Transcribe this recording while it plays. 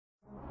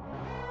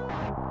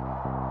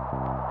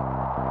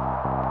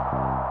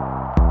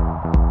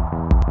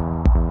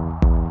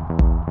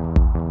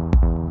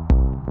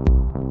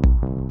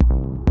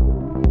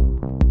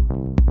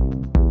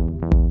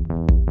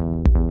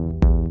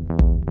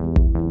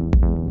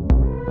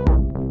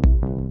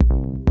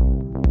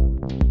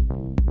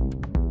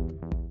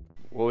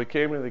Well, we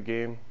came to the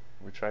game.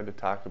 We tried to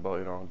talk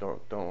about,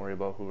 don't worry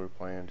about who we're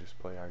playing, just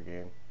play our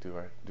game, do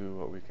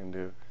what we can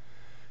do.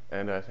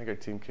 And I think our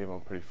team came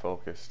out pretty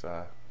focused.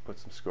 Put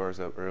some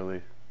scores up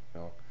early,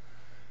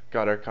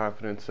 got our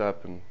confidence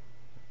up, and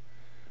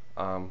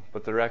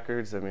but the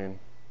records, I mean,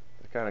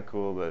 they're kind of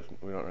cool, but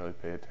we don't really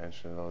pay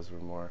attention to those. We're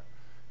more,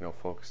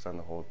 focused on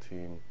the whole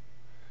team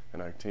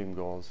and our team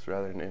goals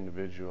rather than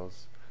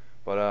individuals.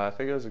 But I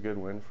think it was a good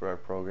win for our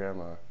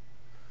program.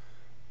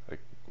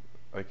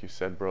 Like you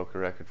said, broke a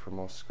record for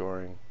most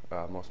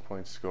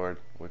points scored,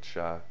 which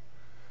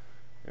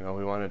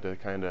we wanted to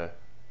kind of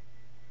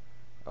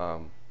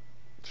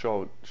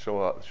show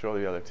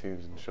the other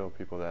teams and show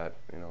people that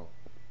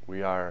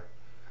we are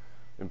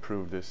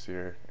improved this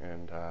year,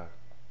 and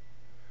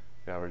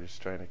yeah, we're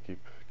just trying to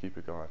keep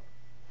it going.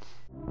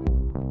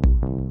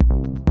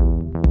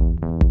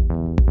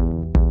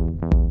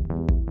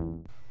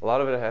 A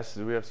lot of it has to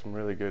do, we have some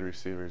really good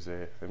receivers.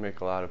 They make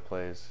a lot of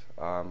plays,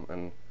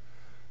 and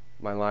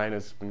my line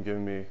has been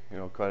giving me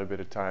quite a bit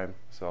of time,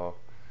 so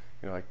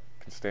I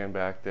can stand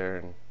back there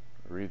and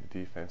read the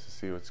defense to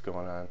see what's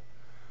going on.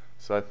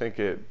 So I think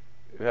it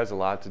has a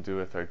lot to do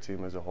with our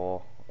team as a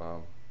whole.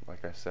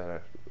 Like I said,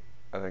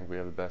 I think we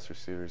have the best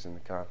receivers in the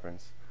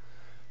conference,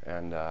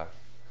 and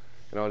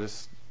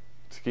just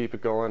to keep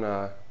it going,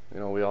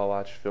 we all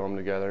watch film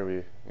together.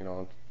 We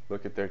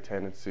look at their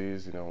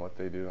tendencies, what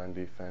they do on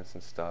defense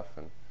and stuff,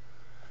 and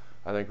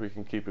I think we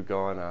can keep it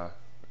going.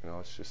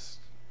 It's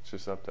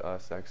just up to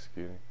us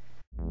executing.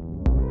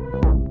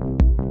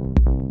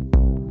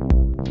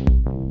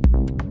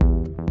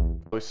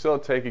 We still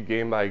take it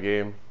game by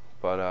game,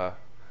 but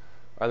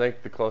I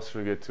think the closer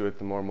we get to it,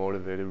 the more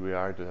motivated we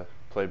are to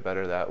play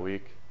better that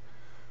week.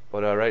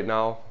 But right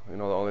now,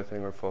 the only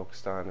thing we're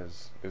focused on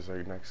is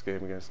our next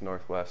game against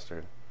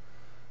Northwestern.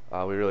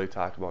 We really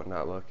talk about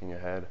not looking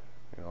ahead,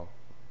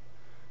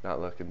 not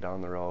looking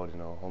down the road,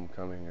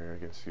 homecoming or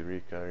against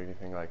Eureka or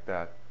anything like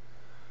that.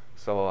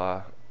 So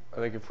I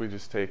think if we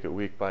just take it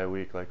week by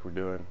week like we're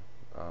doing,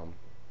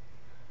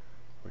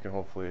 we can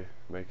hopefully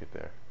make it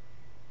there.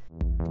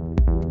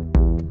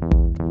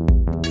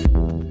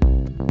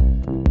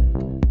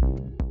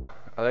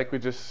 I think we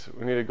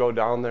need to go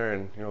down there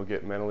and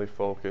get mentally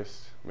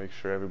focused, make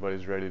sure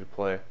everybody's ready to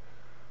play.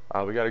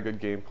 We got a good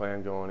game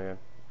plan going in,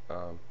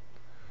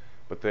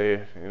 but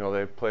they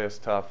play us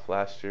tough.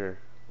 Last year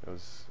it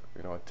was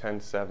a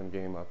 10-7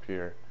 game up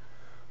here,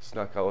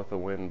 snuck out with a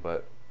win,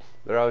 but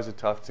they're always a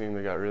tough team.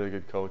 They got really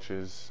good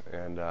coaches,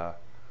 and we're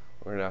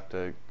gonna have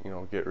to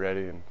get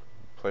ready and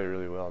play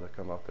really well to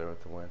come up there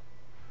with the win.